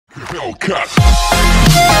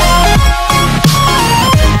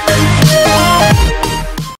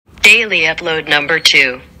Daily upload number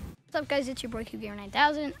 2. What's up, guys? It's your boy Cubey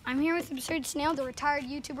 9000. I'm here with Absurd Snail, the retired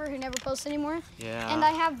YouTuber who never posts anymore. Yeah. And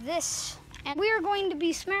I have this, and we are going to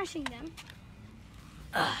be smashing them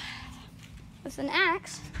with an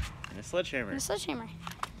axe And a sledgehammer. and a sledgehammer.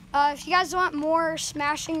 If you guys want more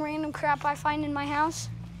smashing random crap I find in my house,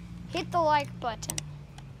 hit the like button.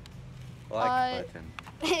 Like button.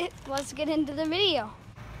 Let's get into the video.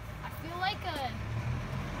 I feel like a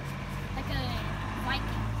Viking.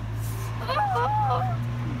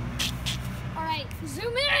 All right,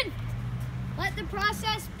 zoom in. Let the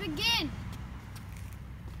process begin.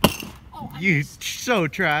 Oh, You so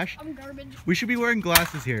trash. I'm garbage. We should be wearing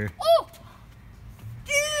glasses here. Oh,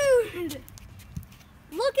 dude!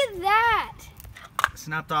 Look at that.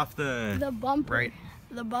 Snapped off the bumper. right.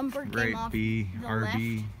 The bumper came Right off. B, the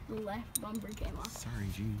RB. The left bumper came off. Sorry,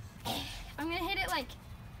 jeez. I'm gonna hit it like,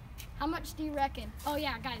 how much do you reckon? Oh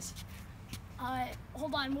yeah, guys.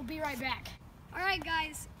 Hold on, we'll be right back. All right,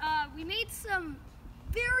 guys, we made some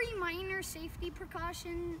very minor safety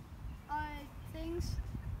precaution things.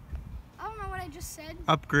 I don't know what I just said.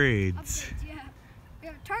 Upgrades. Upgrades, yeah. We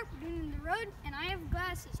have a tarp doing in the road, and I have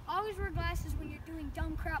glasses. Always wear glasses when you're doing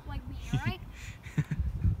dumb crap like me, all right?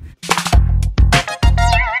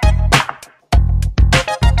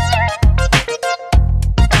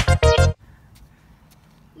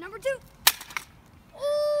 Number 2. Ooh,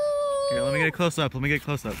 Here, let me get a close up. Let me get a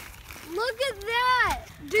close up. look at that.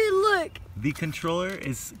 Dude, look. The controller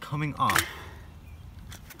is coming off.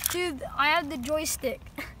 Dude, I have the joystick.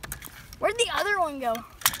 Where'd the other one go?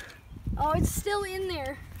 Oh, it's still in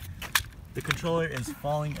there. The controller is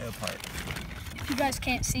falling apart. If you guys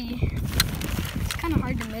can't see, it's kind of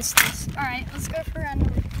hard to miss this. All right, let's go for round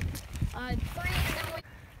number 3. And then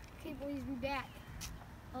okay, boys, be back.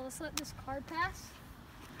 Let's let this car pass.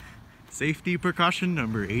 Safety precaution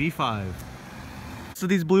number 85. So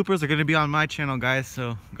these bloopers are going to be on my channel, guys,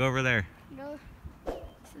 so go over there. Go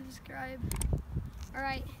subscribe. All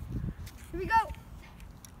right, here we go.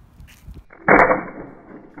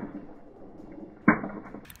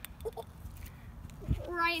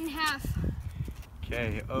 Right in half.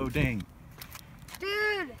 Okay, oh dang.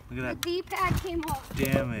 Dude, Look at that. the D-pad came off.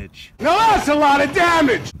 Damage. Now that's a lot of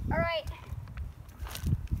damage! All right.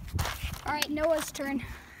 All right, Noah's turn.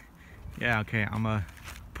 Yeah, okay, I'm gonna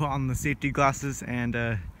put on the safety glasses and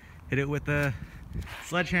hit it with a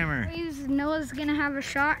sledgehammer. Please, Noah's gonna have a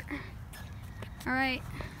shot. All right.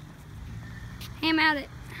 Ham at it.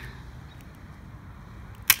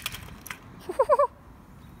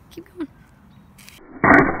 Keep going.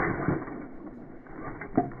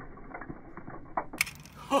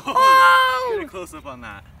 Oh! Get a close up on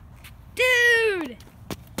that. Dude!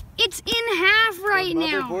 It's in half right the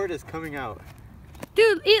now. motherboard is coming out.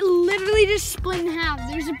 Dude, it literally just split in half.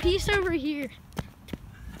 There's a piece over here.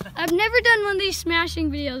 I've never done one of these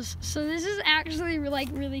smashing videos, so this is actually like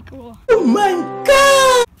really cool. Oh my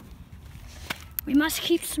god! We must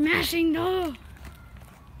keep smashing though. All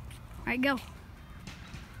right, go.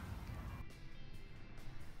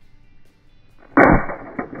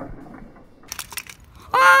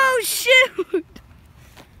 Oh shoot!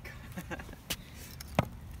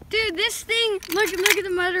 Dude, this thing, look at the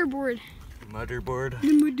motherboard. Motherboard? The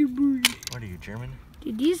motherboard. What are you, German?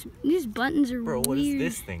 Dude, these buttons are Bro, weird. what is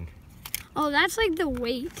this thing? Oh, that's like the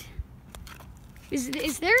weight. Is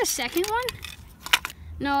there a second one?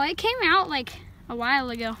 No, it came out like a while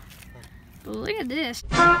ago. But look at this.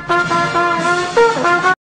 Alright,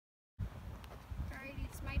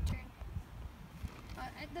 it's my turn.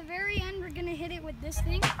 At the very end, we're gonna hit it with this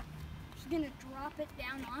thing. Just gonna drop it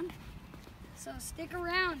down on. So stick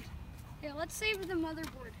around. Here, let's save the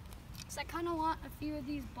motherboard. Cause I kind of want a few of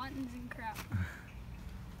these buttons and crap.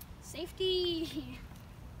 Safety.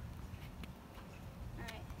 All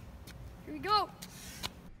right, here we go.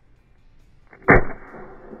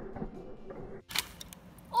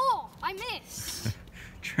 Oh, I missed.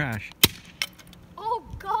 Trash. Oh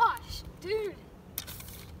gosh, dude.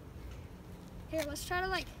 Here, let's try to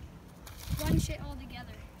like bunch it all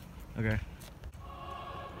together. Okay.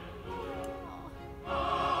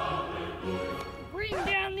 Bring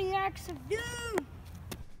down the axe of doom.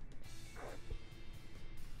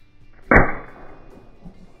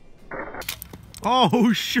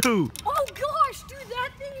 Oh, shoot. Oh gosh, dude, that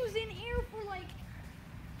thing was in air for like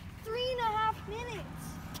 3.5 minutes.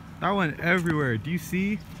 That went everywhere. Do you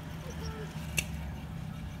see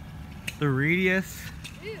the radius?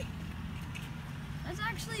 Dude, that's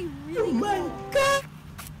actually really cool. God!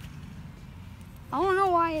 I don't know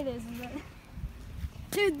why it is, but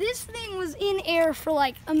Dude, this thing was in air for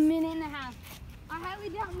like a minute and a half. I highly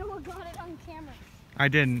doubt Noah got it on camera. I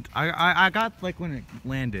didn't. I got like when it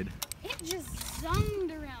landed. It just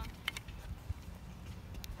zunged around.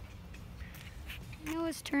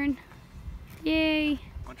 Noah's turn. Yay.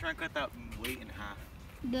 I'll try and cut that weight in half.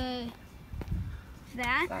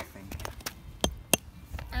 That? That thing.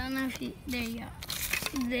 I don't know if you, there you go.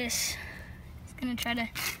 This. It's gonna try to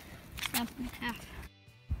snap in half.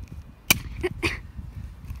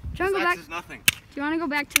 Do you want to go back? Nothing. Do you want to go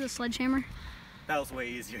back to the sledgehammer? That was way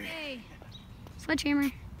easier. Hey,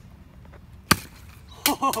 sledgehammer.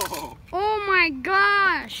 Oh, Oh my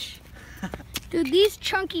gosh. Dude, these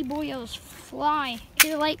chunky boyos fly.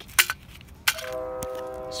 They're like,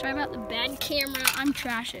 sorry about the bad camera. I'm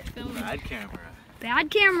trash at filming. bad camera.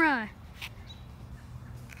 Bad camera.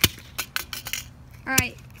 All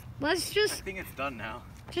right, let's I just think it's done now.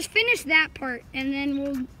 finish that part and then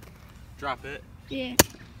we'll, Drop it. yeah.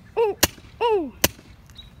 Oh, oh.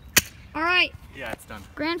 All right, Yeah, it's done.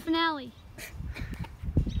 grand finale.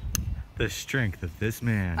 The strength of this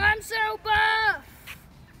man. I'm so buff.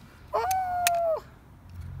 Oh.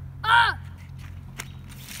 Ah.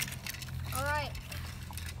 All right.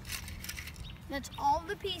 That's all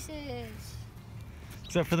the pieces.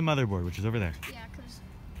 Except for the motherboard, which is over there. Yeah, because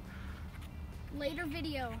later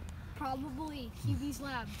video, probably Cubey's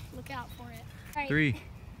lab. Look out for it. All right. 3,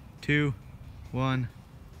 2, 1,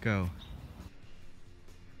 go.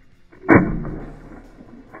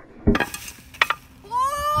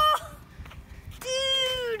 Oh,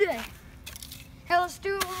 dude! Hey, let's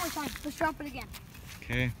do it one more time. Let's drop it again.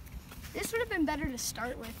 Okay, This would have been better to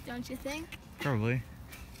start with, don't you think? probably.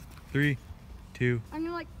 3, 2, I'm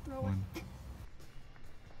gonna like throw it. 1.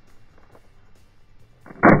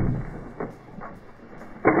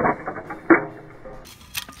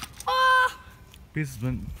 Oh! Pieces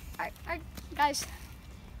went. Guys,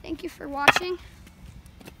 thank you for watching.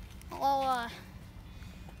 I'll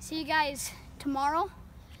see you guys tomorrow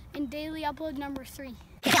in daily upload number 3.